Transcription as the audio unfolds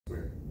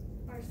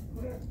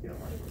squared. Yeah, R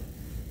squared.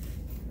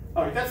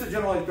 All right, that's the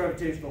generalized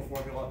gravitational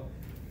formula.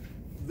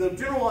 The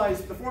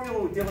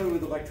formula we're dealing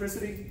with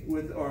electricity,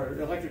 or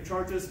electric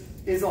charges,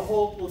 looks a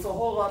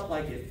whole lot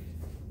like it.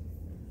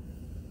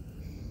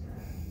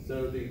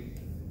 So the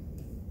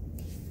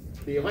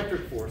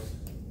electric force,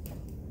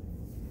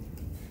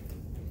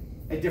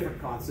 a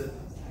different constant.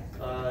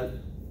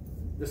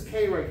 This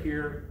K right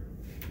here,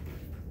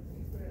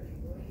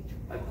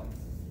 I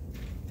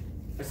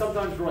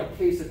sometimes write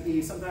K sub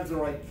E, sometimes I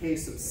write K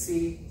sub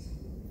C.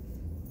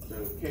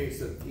 So K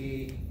sub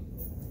E,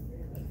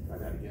 try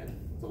that again,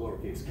 it's a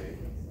lowercase k.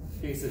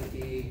 K sub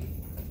E,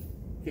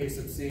 K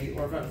sub C,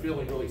 or if I'm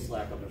feeling really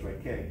slack, I'll just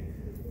write K.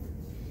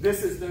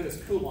 This is known as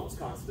Coulomb's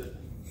constant.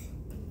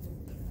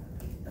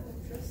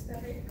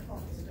 Electrostatic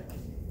constant.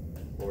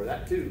 Or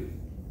that too.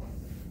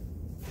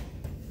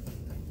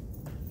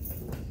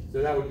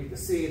 So that would be the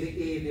C, the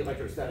E, the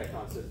electrostatic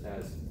constant,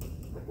 as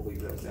I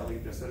believe that was Ellie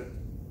who just said it.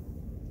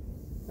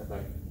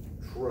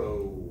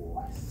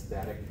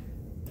 Electrostatic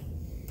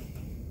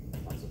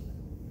constant.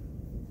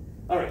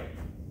 All right.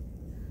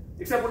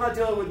 Except we're not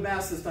dealing with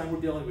mass this time,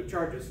 we're dealing with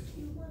charges.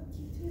 Q1,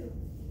 Q2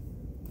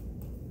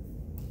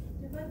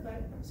 divided by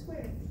R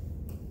squared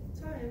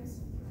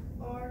times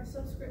R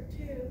subscript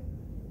 2.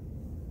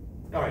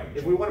 All right,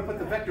 if we want to put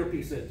the vector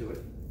piece into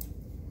it,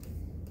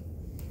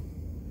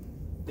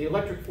 the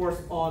electric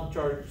force on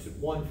charge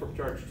 1 from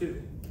charge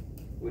 2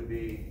 would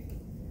be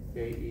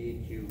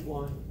KE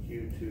Q1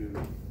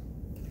 Q2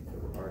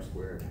 over R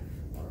squared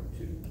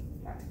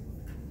R2 hat.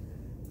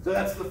 So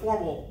that's the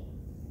formal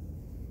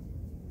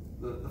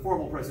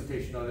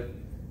presentation of it.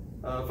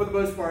 For the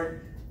most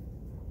part,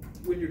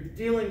 when you're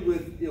dealing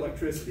with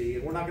electricity,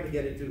 and we're not going to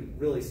get into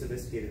really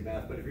sophisticated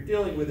math, but if you're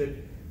dealing with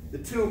it, the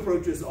two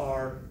approaches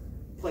are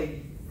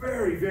play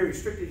very, very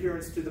strict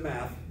adherence to the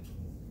math,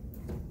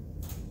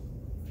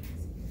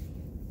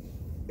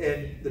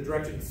 and the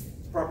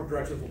proper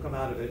directions will come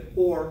out of it,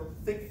 or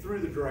think through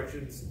the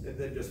directions and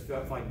then just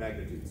find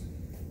magnitudes.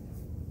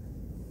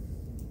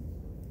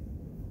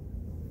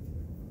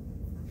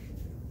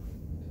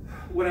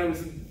 When I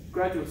was in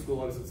graduate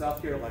school, I was in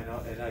South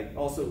Carolina, and I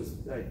taught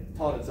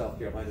in South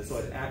Carolina, so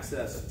I had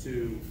access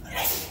to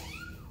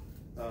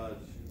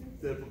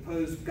the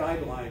proposed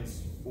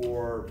guidelines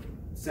for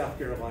South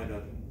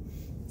Carolina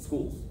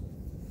schools.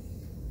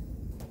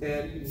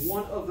 And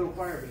one of the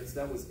requirements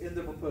that was in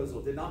the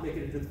proposal, did not make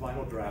it into the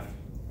final draft,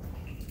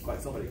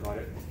 quite somebody caught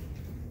it,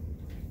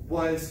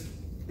 was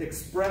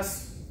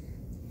express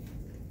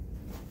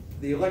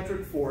the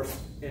electric force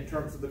in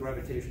terms of the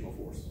gravitational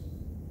force,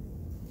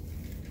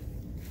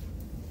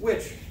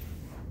 which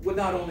would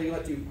not only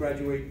let you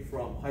graduate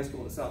from high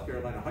school to South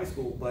Carolina high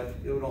school, but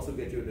it would also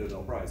get you a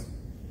Nobel Prize.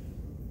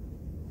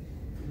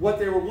 What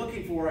they were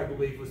looking for, I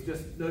believe, was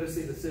just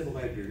noticing the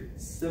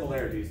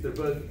similarities. They're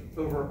both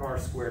over R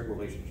squared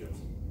relationships.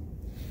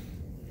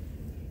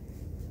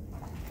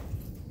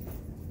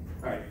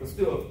 All right, let's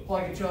do a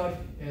plug and chug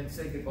and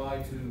say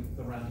goodbye to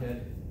the round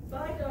head.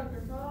 Bye,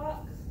 Dr.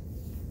 Fox.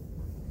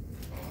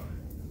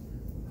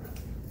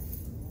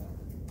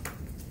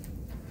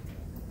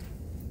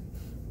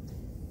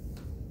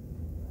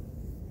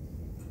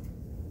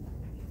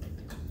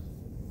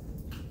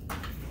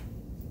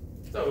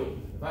 So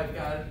if I've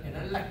got an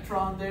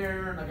electron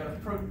there and I've got a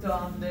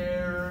proton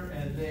there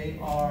and they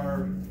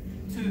are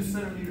 2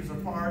 centimeters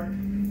apart,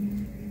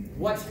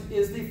 what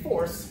is the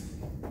force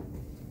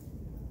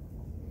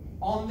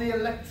on the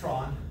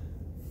electron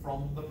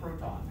from the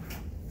proton?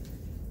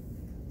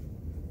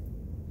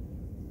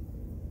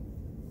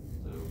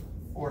 So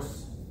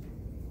force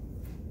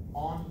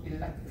on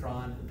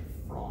electron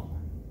from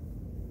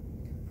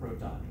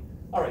proton.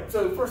 All right,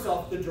 so first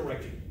off, the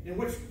direction. In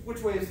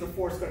which way is the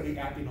force going to be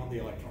acting on the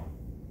electron?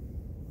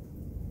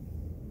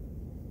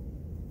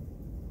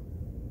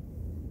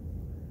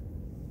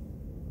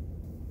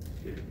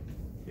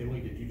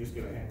 Emily, did you just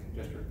give a hand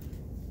gesture?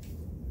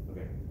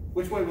 Okay.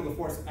 Which way will the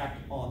force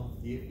act on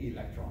the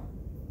electron?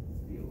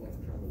 The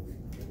electron will be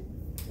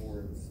pulled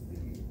towards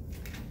the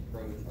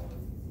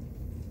proton.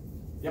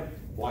 Yep.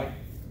 Why?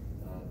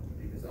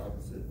 Because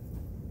opposite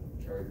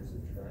charges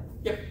attract.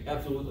 Yep,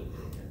 absolutely.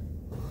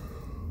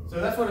 So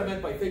that's what I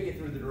meant by thinking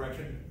through the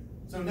direction.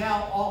 So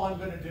now all I'm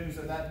going to do,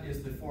 so that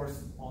is the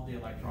force on the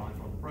electron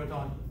from the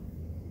proton,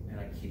 and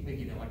I keep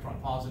making the electron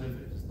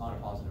positive. It is not a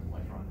positive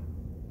electron.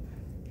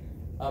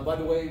 By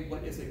the way,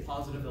 what is a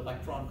positive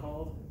electron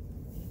called?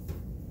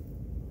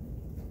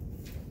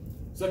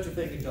 Such a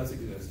thing does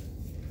exist.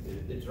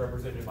 It's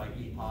represented by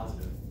E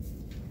positive.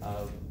 That's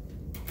not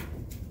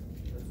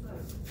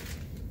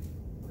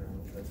no,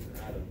 that's an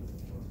atom.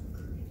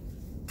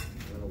 I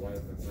don't know why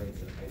it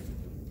brings an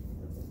isotope.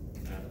 That's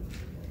an atom.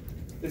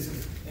 This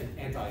is an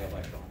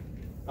anti-electron.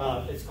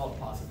 It's called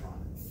positron.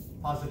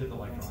 Positive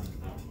electron.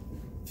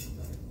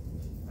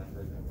 I've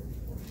heard that word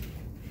before.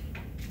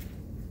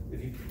 If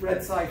you read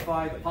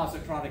sci-fi, the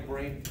positronic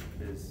brain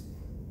is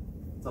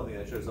something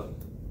that shows up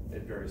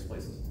in various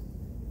places.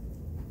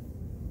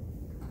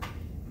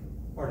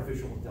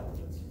 Artificial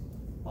intelligence,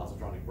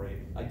 positronic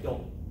brain. I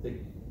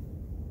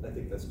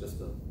think that's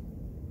just a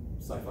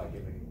sci-fi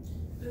gimmick.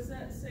 Does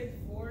that say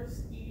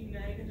force E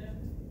negative,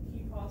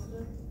 P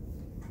positive?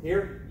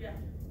 Here, Yeah.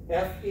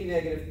 F, E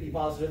negative, P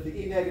positive. The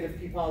E negative,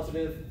 P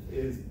positive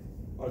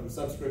are the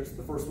subscripts.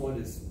 The first one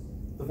is,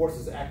 the force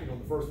is acting on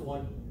the first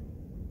one,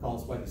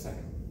 caused by the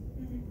second.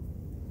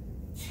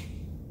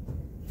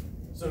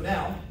 So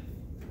now,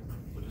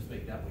 we'll just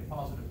make that way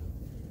positive.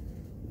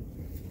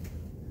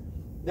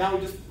 Now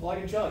we just plug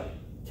and chug.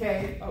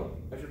 K, oh,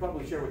 I should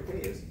probably share what K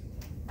is.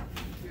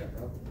 Yeah,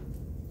 probably.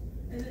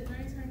 Is it 9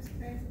 times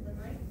K to the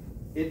 9th?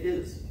 It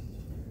is.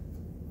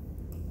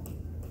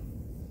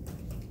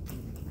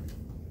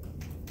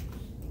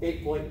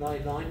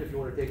 $8.99 if you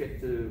want to take it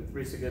to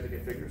 3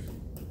 significant figures.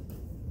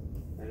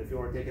 And if you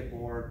want to take it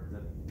more,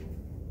 then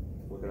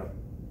look it up.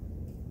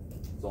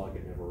 That's all I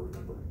can never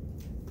remember.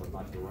 I'm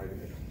not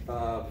deriving it.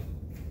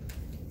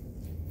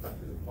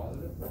 Is it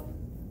positive?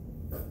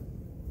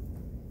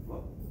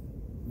 What?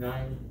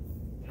 9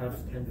 times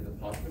 10 to the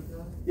positive 9?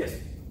 Yes.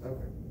 Okay. I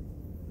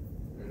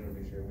don't want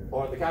to be sure.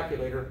 Or the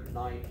calculator,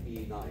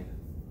 9E9.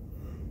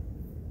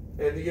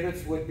 And the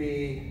units would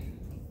be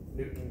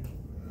Newton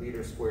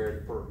meter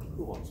squared per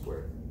Coulomb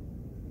squared.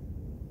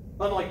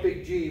 Unlike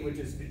big G, which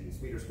is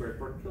Newton's meter squared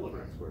per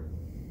kilogram squared.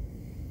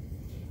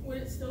 Would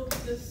it still be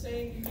the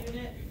same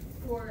unit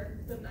for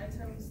the 9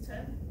 times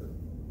 10?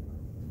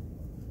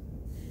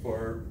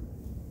 For,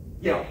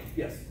 yeah,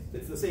 yes,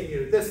 it's the same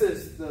unit. This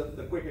is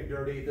the quick and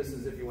dirty. This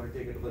is if you want to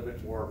take it a little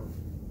bit more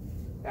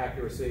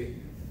accuracy.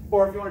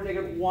 Or if you want to take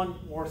it one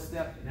more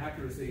step in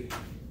accuracy,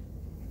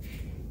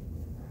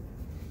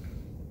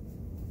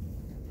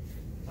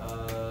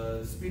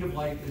 speed of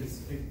light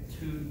is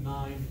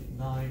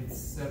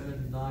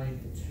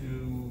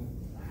 299,792.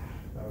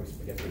 I always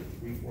forget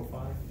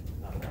 345.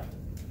 Not that.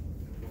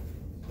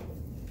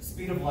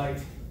 Speed of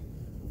light.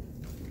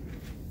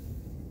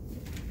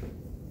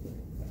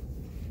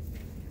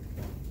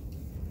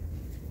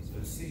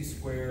 So c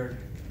squared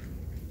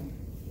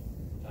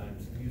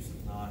times mu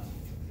sub naught.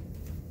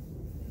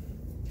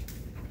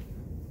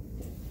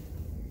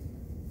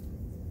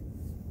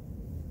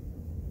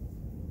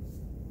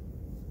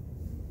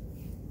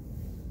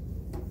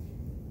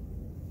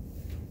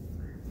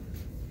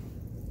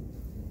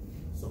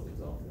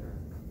 Something's off there.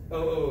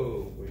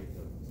 Oh, wait,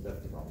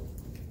 that's the problem.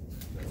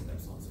 That's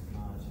epsilon sub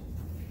naught.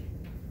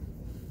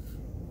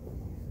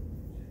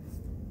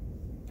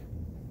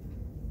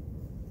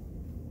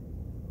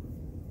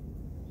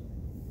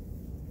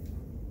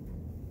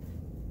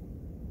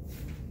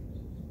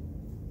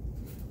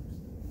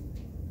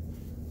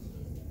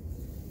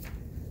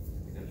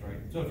 That's right.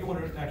 So if you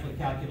want to actually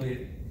calculate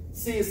it,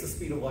 c is the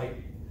speed of light.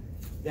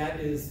 That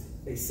is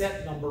a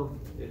set number.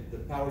 The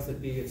powers that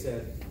be have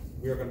said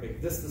we are going to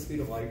make this the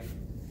speed of light.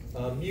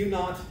 Mu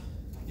naught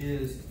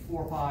is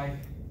 4 pi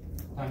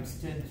times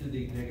 10 to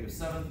the negative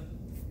 7th.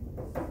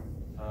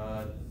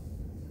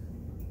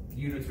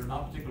 Units are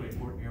not particularly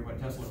important here, but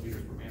Tesla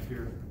meters per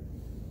ampere.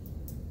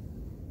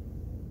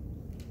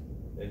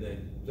 And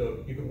then,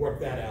 so you can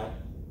work that out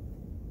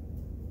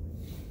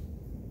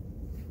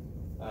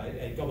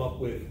and come up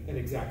with an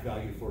exact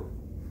value for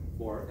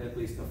at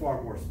least a far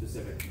more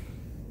specific.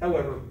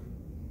 However,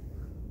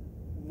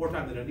 more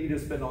time than I need to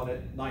spend on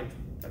it, 9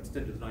 times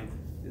 10 to the 9th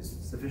is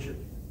sufficient.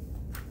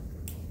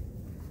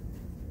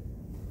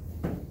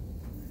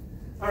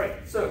 All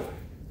right, so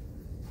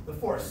the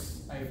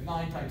force, I have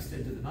 9 times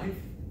 10 to the 9th,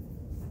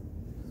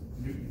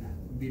 Newton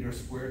meter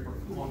squared per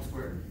Coulomb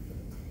squared,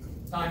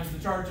 times the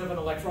charge of an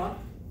electron.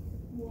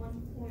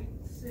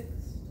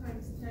 1.6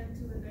 times 10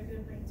 to the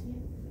negative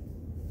 19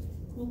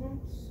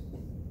 coulombs.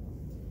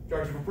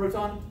 Charge of a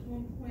proton.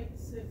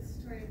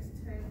 1.6 times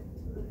 10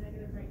 to the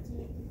negative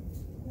 19.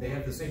 They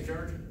have the same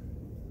charge.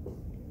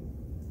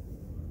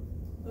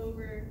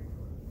 Over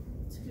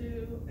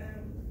 2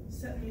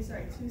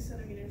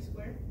 centimeters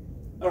squared.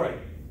 All right.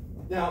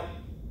 Now,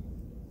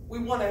 we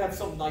want to have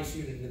some nice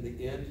unit in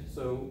the end,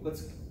 so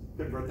let's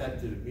convert that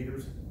to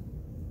meters.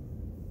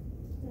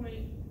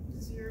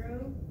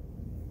 0.002,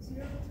 is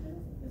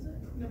it?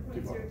 No,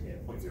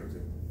 0.02.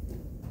 0.02.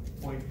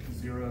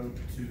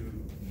 0.02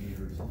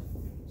 meters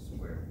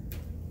squared.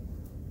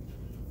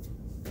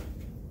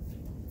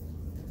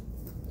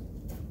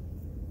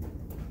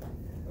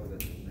 Oh,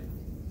 that's nice.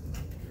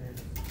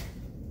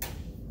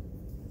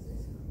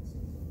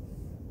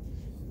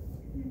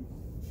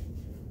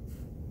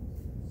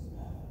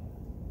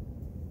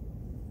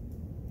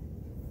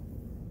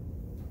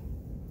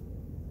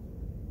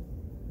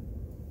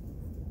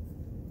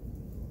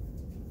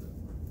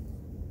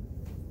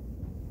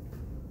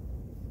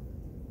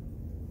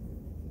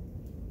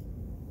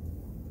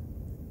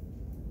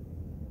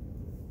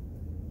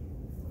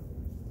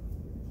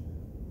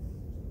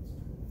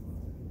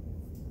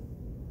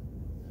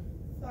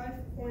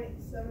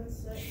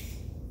 5.76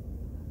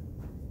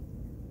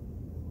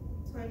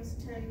 times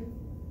 10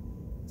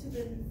 to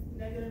the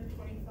negative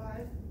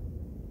 25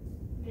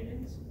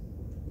 newtons.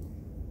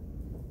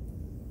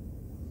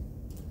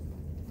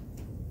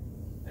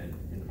 And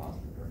in the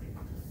positive direction.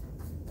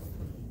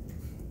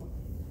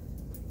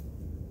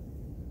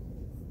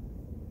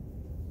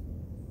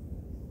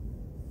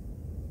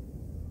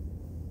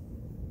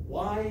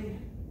 why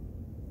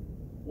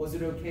was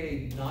it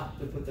okay not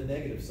to put the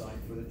negative sign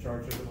for the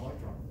charge of an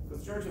electron?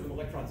 Because the charge of an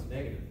electron is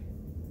negative.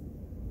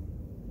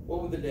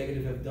 What would the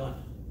negative have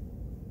done?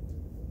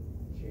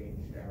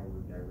 Changed our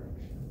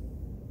direction.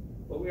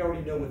 Well, we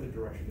already know what the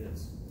direction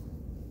is,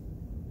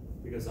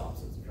 because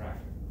opposites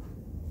attract.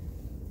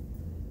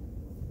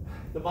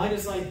 The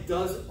minus sign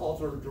does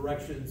alter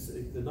directions.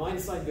 If the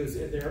minus sign goes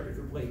in there, if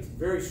you're playing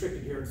very strict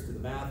adherence to the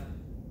math.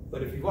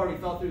 But if you've already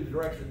thought through the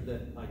direction,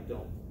 then I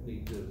don't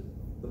need the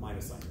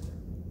minus sign in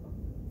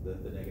there,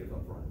 the negative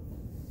up front.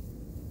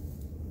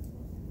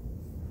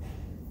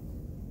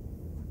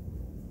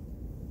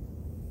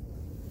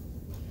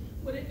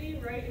 Would it be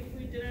right if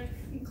we didn't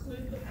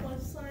include the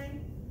plus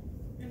sign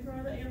in front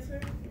of the answer?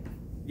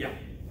 Yeah.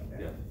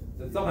 Yeah.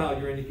 So somehow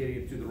you're indicating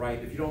it to the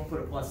right. If you don't put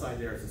a plus sign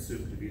there, it's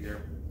assumed to be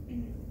there.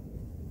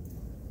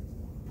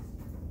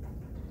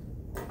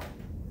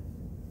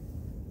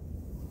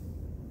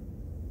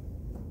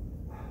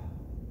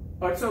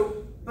 All right,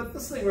 so, but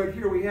this thing right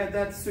here, we had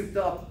that souped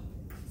up.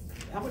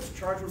 How much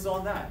charge was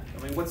on that?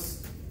 I mean,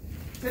 what's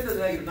 10 to the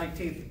negative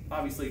 19th,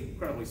 obviously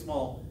incredibly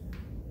small.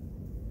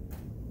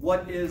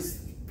 What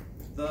is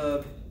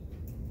the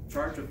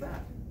charge of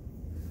that?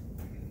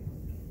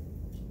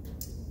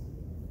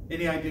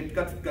 Any idea,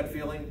 gut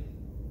feeling?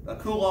 A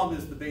coulomb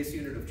is the base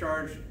unit of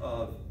charge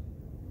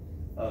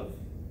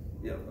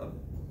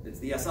it's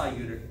the SI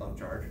unit of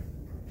charge.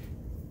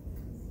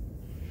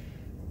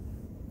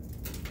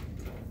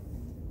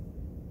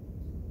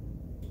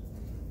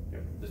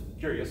 Just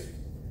curious.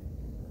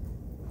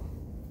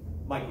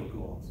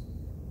 Microcoulombs.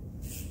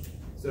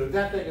 So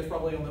that thing is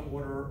probably on the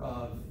order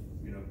of,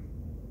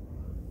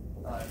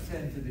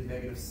 10 to the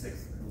negative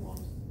 6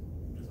 coulombs,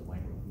 which is a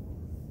microcoulomb.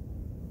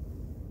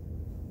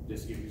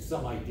 Just to give you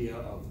some idea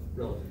of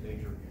relative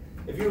nature.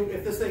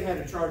 If this thing had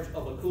a charge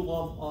of a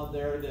coulomb on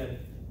there, then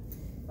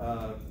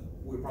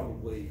someone's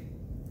probably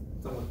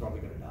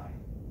going to die.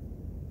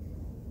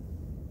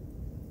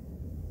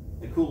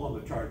 The coulomb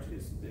of charge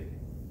is big.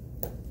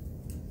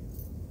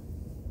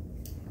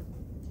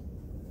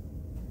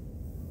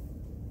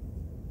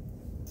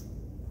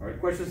 All right,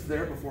 questions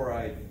there before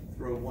I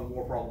throw one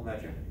more problem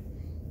at you?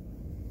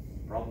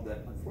 Problem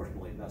that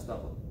unfortunately messed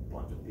up a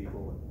bunch of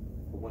people in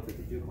the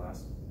 152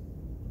 class.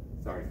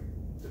 Sorry,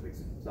 that makes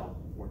it sound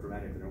more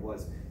dramatic than it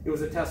was. It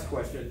was a test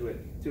question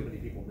that too many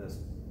people missed.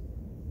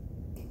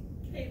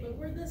 Hey, but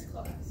we're this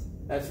class.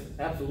 That's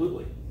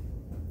absolutely.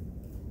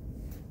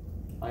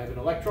 I have an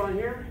electron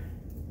here,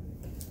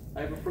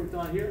 I have a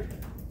proton here,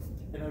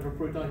 and I have a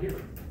proton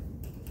here.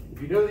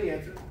 If you know the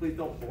answer, please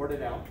don't board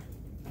it out.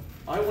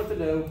 I want to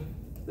know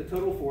the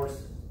total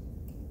force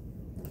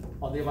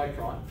on the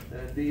electron,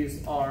 and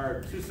these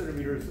are 2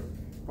 centimeters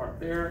apart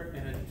there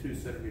and 2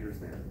 centimeters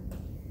there.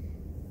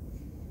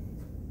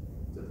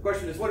 So the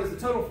question is, what is the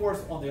total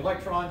force on the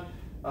electron?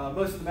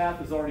 Most of the math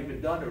has already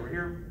been done over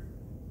here,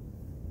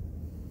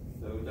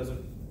 so it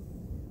doesn't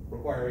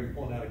require you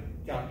pulling out a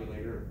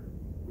calculator,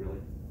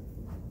 really.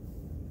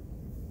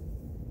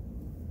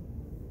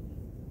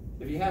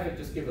 If you have it,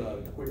 just give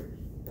a quick,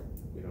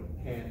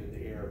 hand in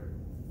the air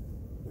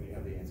when you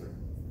have the answer.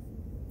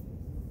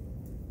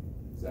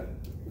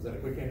 Was that a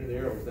quick hand in the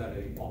air, or was that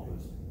a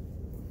almost?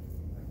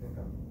 I think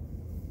I'm.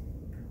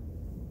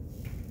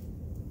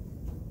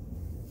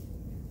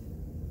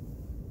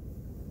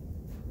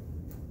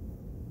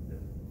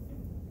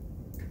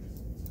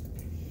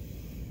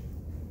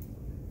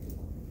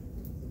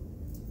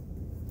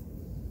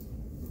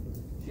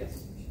 Yes.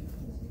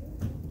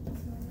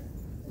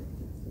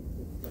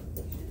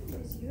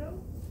 Zero,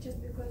 just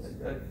because.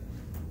 That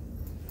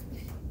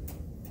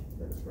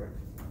is correct.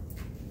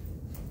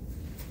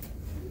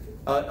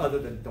 Other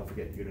than, don't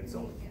forget units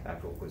on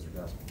actual quiz or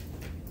test.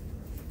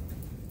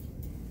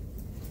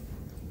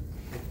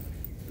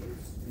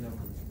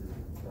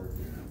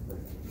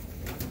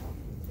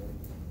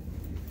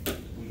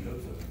 We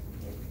hope so.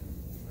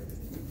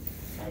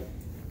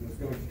 Let's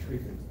go with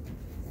treatment.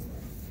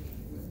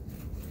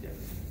 Yeah.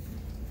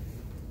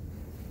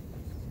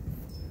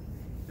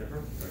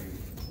 Different?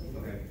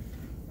 Okay.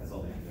 That's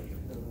all they have.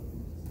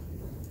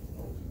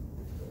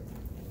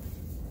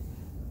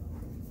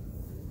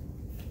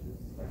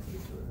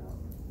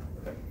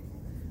 Okay.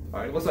 All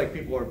right, it looks like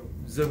people are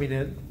zooming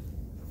in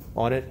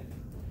on it.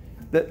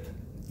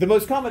 The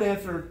most common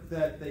answer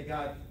that they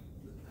got,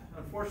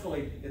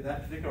 unfortunately, in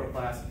that particular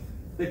class,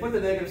 they put the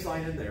negative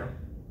sign in there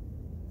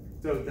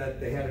so that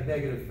they had a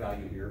negative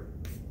value here.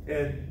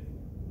 And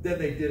then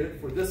they did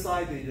it for this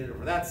side, they did it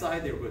for that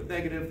side, they were both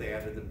negative, they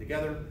added them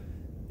together,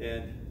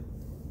 and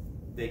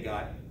they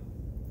got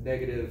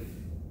negative,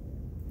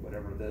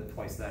 whatever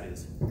twice that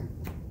is.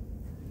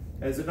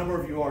 As a number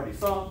of you already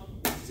saw,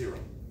 0.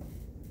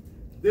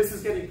 This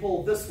is getting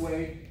pulled this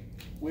way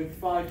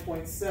with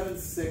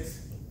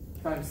 5.76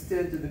 times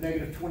 10 to the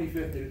negative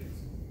 25th newtons.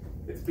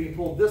 It's being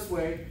pulled this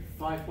way,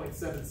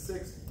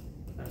 5.76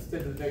 times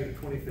 10 to the negative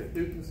 25th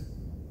newtons.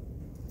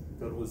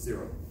 Total is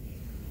 0.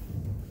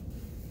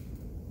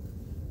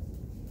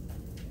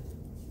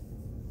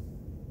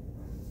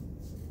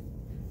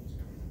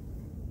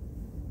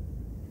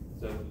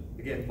 So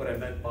again, what I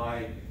meant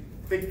by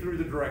think through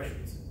the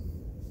directions.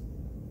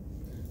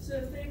 So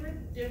if they were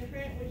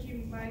different, would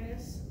you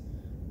minus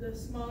the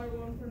smaller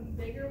one from the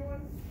bigger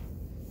one?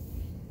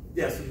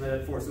 Yes, and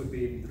the force would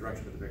be in the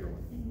direction of the bigger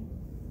one.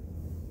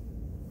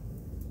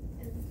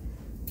 And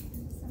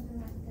something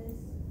like this.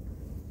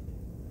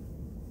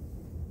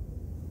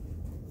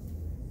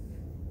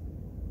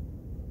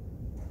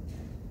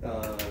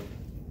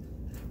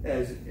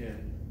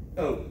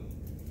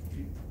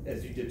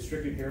 As you did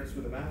strict adherence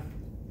with the math,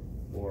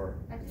 or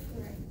I just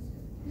correct.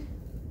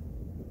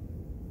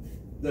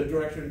 the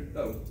direction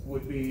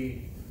would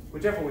be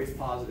whichever way is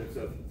positive.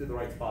 So if to the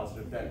right's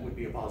positive, that would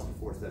be a positive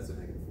force. That's a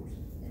negative force.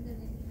 And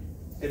then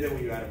And then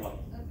when you add them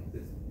up, okay.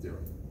 it's 0.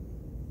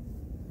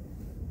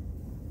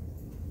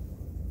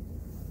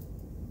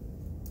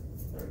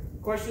 All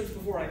right. Questions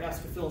before I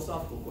ask a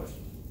philosophical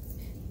question?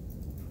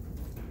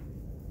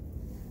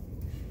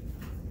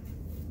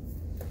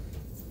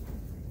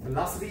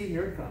 Velocity,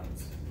 here it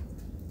comes.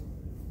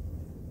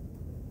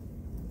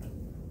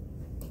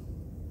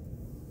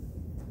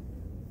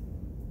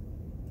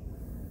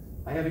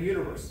 I have a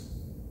universe.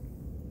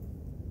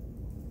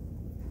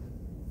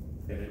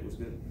 And it was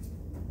good.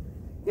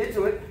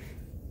 Into it,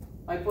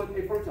 I put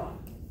a proton.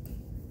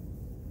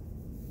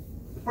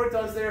 The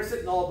proton's there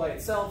sitting all by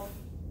itself,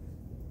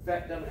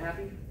 fat, dumb, and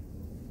happy.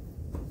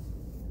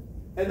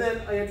 And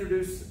then I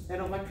introduce an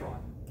electron.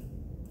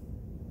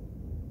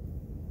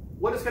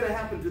 What is going to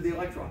happen to the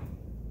electron?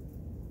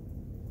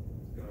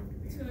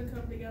 It's going to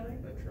come together.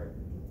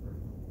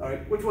 All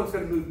right, which one's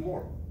going to move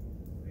more?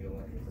 The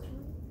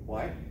electron.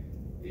 Why?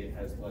 It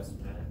has less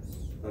mass.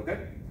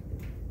 Okay.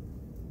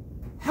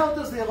 How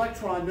does the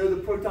electron know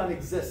the proton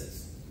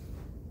exists?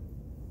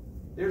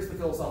 There's the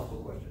philosophical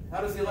question.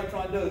 How does the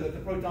electron know that the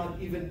proton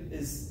even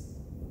is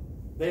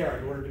there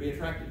in order to be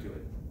attracted to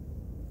it?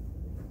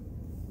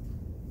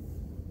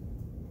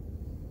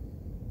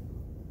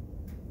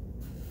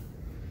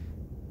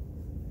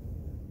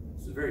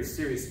 It's a very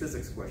serious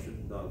physics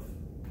question of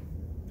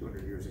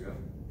 200 years ago.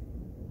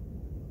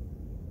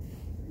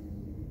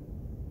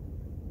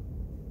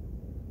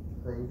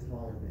 The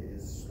proton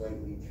is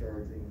slightly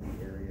charging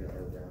the area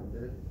around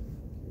it,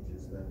 which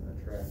is then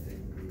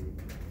attracting the...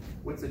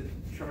 What's it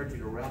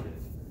charging around it?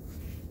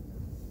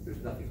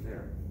 There's nothing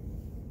there.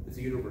 It's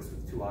a universe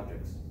with two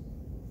objects.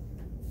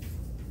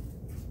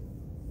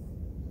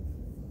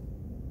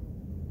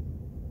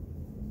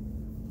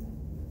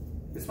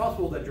 It's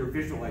possible that you're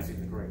visualizing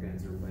the correct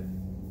answer, but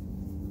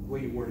the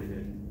way you worded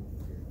it,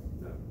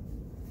 no.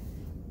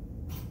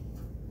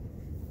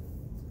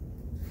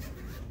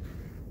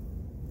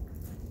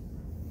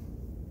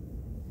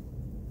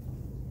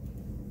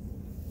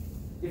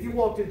 If you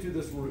walked into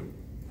this room,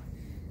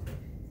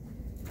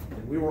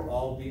 and we were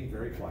all being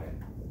very quiet,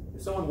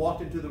 if someone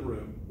walked into the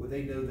room, would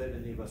they know that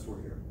any of us were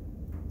here?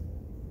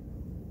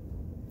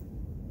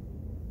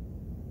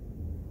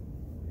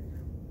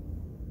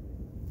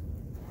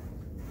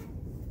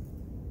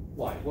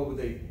 Why? What would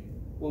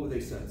they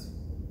sense?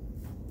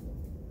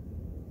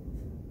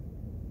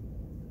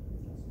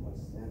 That's my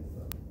sense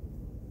of.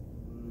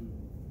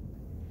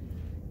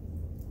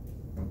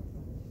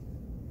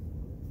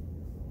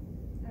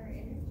 Our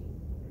energy.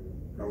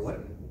 Or what?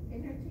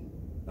 Energy.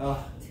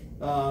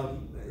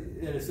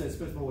 In a sense,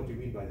 depends on what you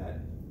mean by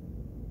that.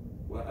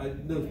 Well,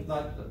 no,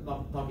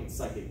 not talking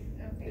psychic,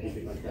 Okay.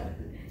 anything like that.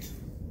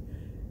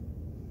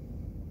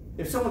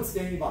 If someone's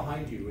standing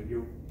behind you and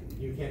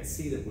you can't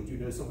see them, would you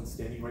know someone's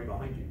standing right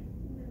behind you?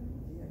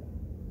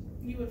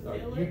 You would Or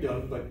feel you it.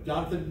 don't, but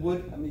Jonathan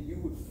would. I mean, you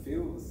would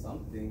feel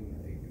something.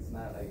 Like, it's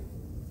not like,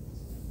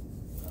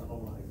 I don't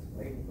know how to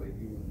explain, but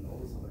you would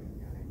know something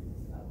behind you.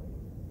 It's not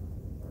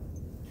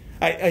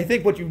like. I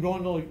think what you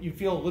normally, you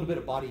feel a little bit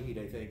of body heat,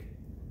 I think.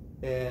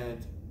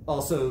 And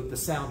also the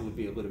sound would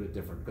be a little bit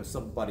different because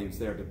somebody was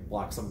there to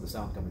block some of the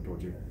sound coming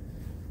towards you.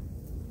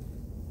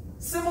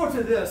 Similar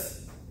to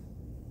this,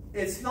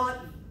 it's not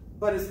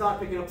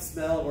picking up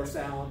smell or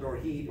sound or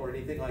heat or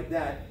anything like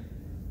that.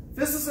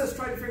 Physicists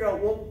tried to figure out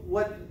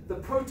what the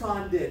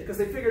proton did, because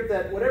they figured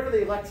that whatever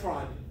the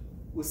electron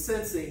was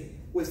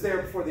sensing was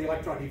there before the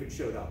electron even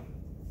showed up.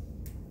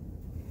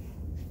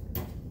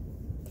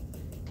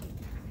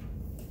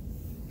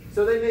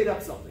 So they made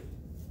up something.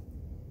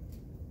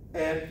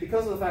 And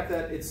because of the fact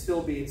that it's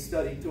still being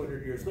studied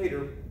 200 years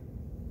later,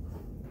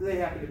 they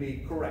happen to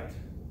be correct,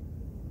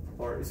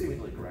 or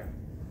seemingly correct.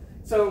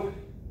 So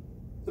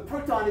the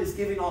proton is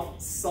giving off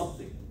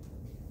something.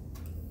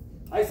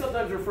 I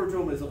sometimes refer to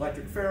them as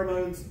electric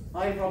pheromones.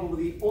 I am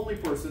probably the only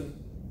person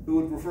who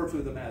would refer to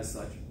them as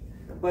such.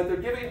 But they're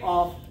giving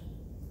off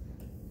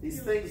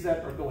these things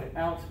that are going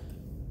out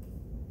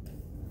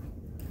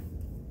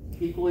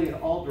equally in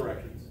all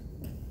directions.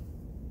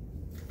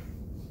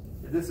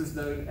 And this is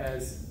known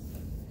as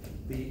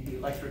the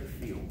electric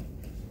field.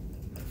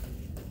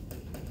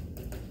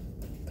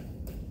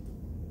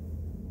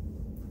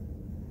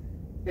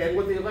 And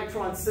what the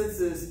electron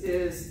senses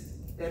is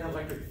an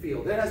electric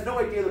field. It has no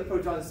idea the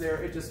proton is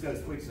there. It just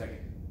goes, wait a second.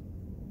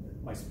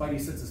 My spidey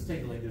sense is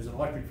tingling. There's an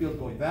electric field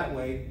going that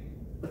way.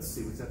 Let's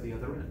see what's at the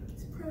other end.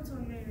 It's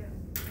proton man.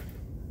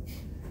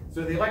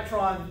 So the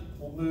electron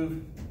will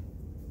move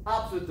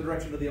opposite the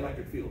direction of the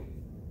electric field.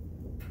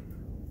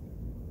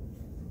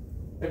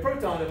 A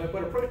proton, if I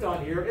put a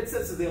proton here, it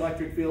senses the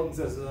electric field and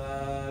says,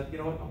 you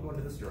know what, I'm going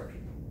to this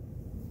direction.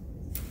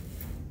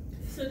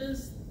 So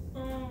does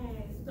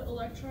the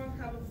electron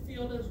have a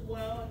field as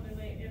well, and then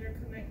they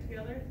interconnect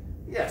together?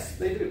 Yes,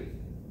 they do.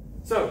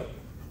 So,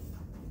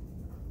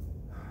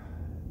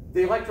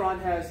 the electron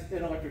has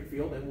an electric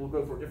field, and we'll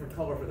go for a different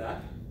color for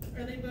that.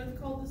 Are they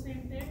both called the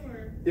same thing,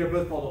 or? They're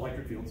both called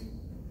electric fields.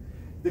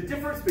 The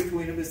difference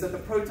between them is that the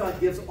proton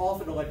gives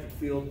off an electric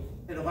field,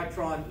 and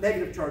electron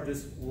negative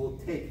charges will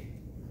take.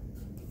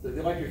 So the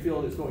electric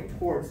field is going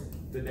towards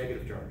the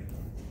negative charge.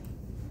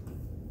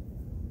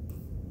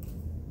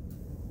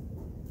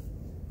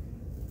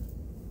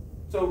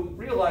 So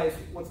realize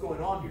what's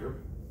going on here.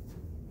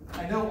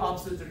 I know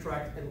opposites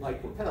attract and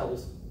light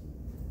repels,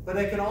 but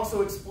I can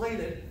also explain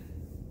it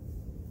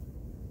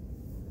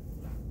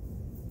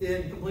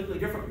in completely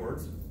different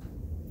words.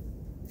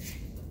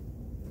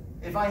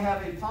 If I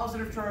have a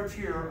positive charge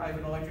here, I have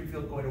an electric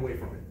field going away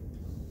from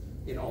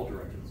it in all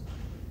directions.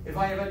 If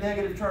I have a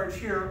negative charge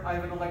here, I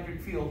have an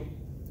electric field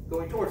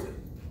going towards it.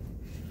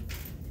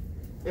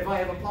 If I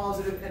have a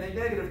positive and a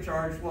negative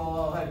charge, well,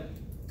 I'll have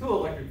two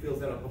electric fields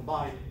that are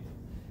combined.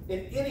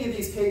 In any of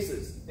these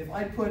cases, if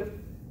I put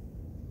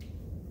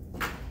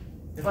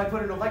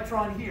an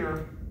electron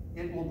here,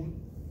 it will,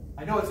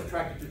 I know it's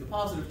attracted to the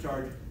positive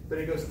charge, but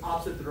it goes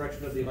opposite the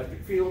direction of the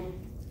electric field.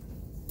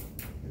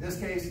 In this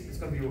case, it's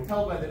going to be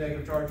repelled by the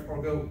negative charge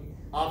or go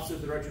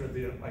opposite the direction of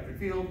the electric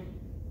field.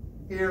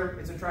 Here,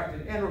 it's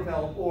attracted and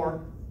repelled,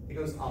 or it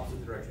goes opposite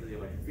the direction of the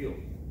electric field.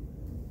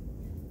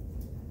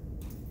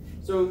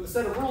 So the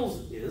set of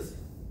rules is,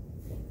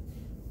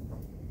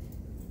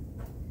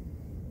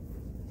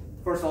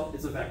 first off,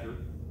 it's a vector.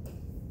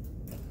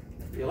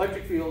 The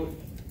electric field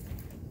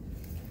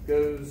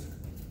goes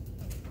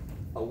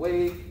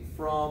away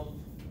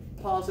from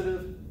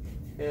positive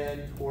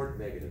and toward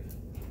negative.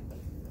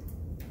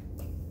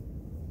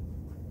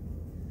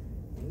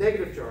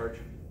 Negative charge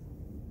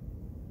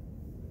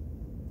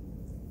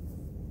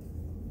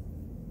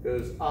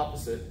goes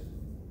opposite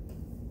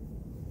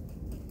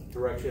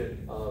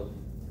direction of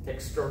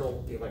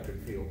external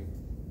electric field.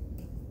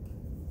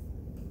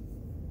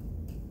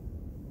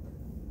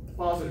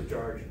 Positive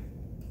charge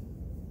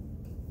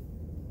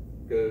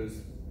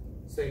goes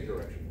same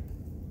direction.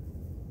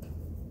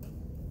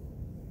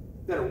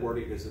 Better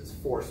wording is it's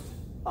forced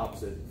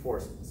opposite,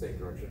 forced same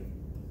direction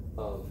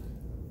of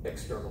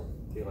external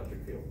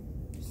electric field.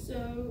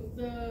 So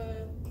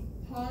the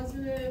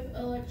positive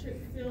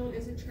electric field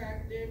is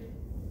attracted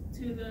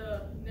to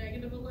the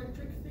negative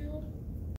electric field?